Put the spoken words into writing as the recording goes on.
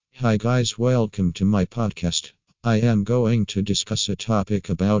Hi guys, welcome to my podcast. I am going to discuss a topic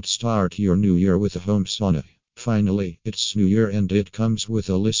about start your new year with a home sauna. Finally, it's New Year and it comes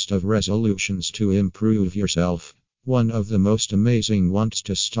with a list of resolutions to improve yourself. One of the most amazing ones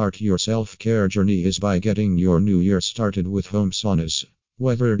to start your self-care journey is by getting your new year started with home saunas.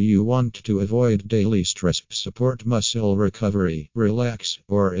 Whether you want to avoid daily stress, support muscle recovery, relax,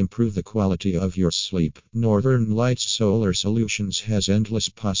 or improve the quality of your sleep, Northern Lights Solar Solutions has endless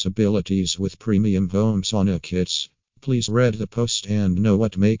possibilities with premium home sauna kits. Please read the post and know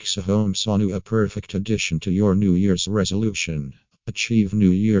what makes a home sauna a perfect addition to your New Year's resolution. Achieve New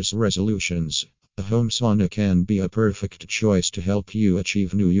Year's resolutions. A home sauna can be a perfect choice to help you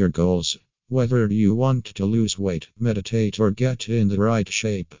achieve New Year goals. Whether you want to lose weight, meditate, or get in the right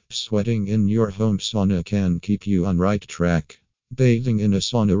shape, sweating in your home sauna can keep you on right track. Bathing in a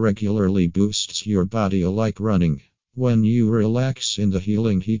sauna regularly boosts your body like running. When you relax in the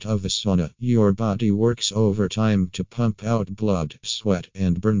healing heat of the sauna, your body works overtime to pump out blood, sweat,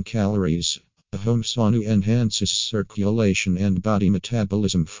 and burn calories. A home sauna enhances circulation and body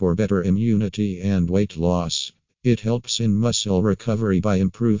metabolism for better immunity and weight loss. It helps in muscle recovery by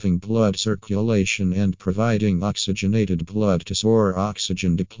improving blood circulation and providing oxygenated blood to sore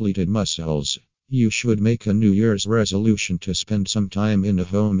oxygen-depleted muscles. You should make a New Year's resolution to spend some time in a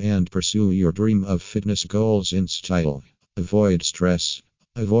home and pursue your dream of fitness goals in style. Avoid stress.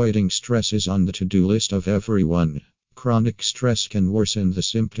 Avoiding stress is on the to-do list of everyone. Chronic stress can worsen the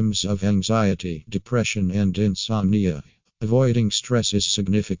symptoms of anxiety, depression, and insomnia. Avoiding stress is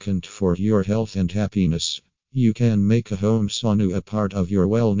significant for your health and happiness. You can make a home sauna a part of your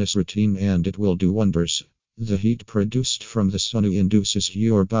wellness routine and it will do wonders. The heat produced from the sauna induces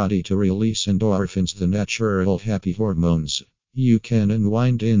your body to release endorphins, the natural happy hormones. You can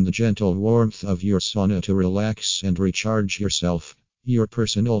unwind in the gentle warmth of your sauna to relax and recharge yourself. Your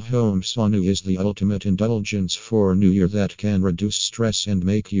personal home sauna is the ultimate indulgence for New Year that can reduce stress and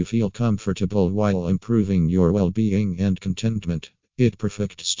make you feel comfortable while improving your well-being and contentment. It's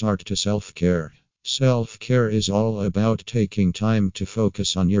perfect start to self-care. Self-care is all about taking time to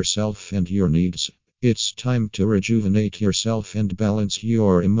focus on yourself and your needs. It's time to rejuvenate yourself and balance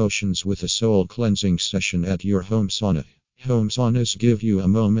your emotions with a soul-cleansing session at your home sauna. Home saunas give you a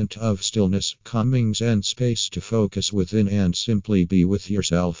moment of stillness, calming, and space to focus within and simply be with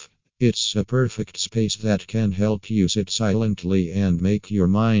yourself. It's a perfect space that can help you sit silently and make your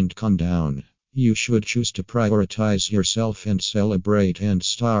mind calm down. You should choose to prioritize yourself and celebrate and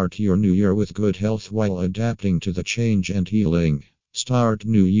start your new year with good health while adapting to the change and healing. Start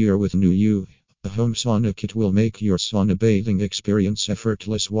New Year with New You. A home sauna kit will make your sauna bathing experience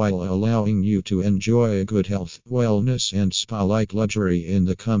effortless while allowing you to enjoy good health, wellness, and spa-like luxury in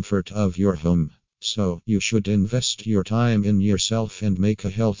the comfort of your home. So, you should invest your time in yourself and make a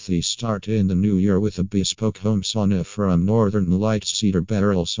healthy start in the new year with a bespoke home sauna from Northern Lights Cedar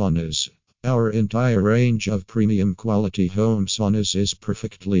Barrel Saunas. Our entire range of premium quality home saunas is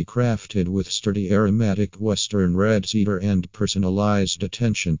perfectly crafted with sturdy aromatic western red cedar and personalized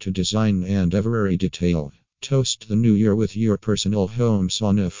attention to design and every detail. Toast the new year with your personal home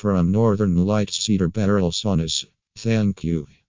sauna from Northern Lights Cedar Barrel Saunas. Thank you.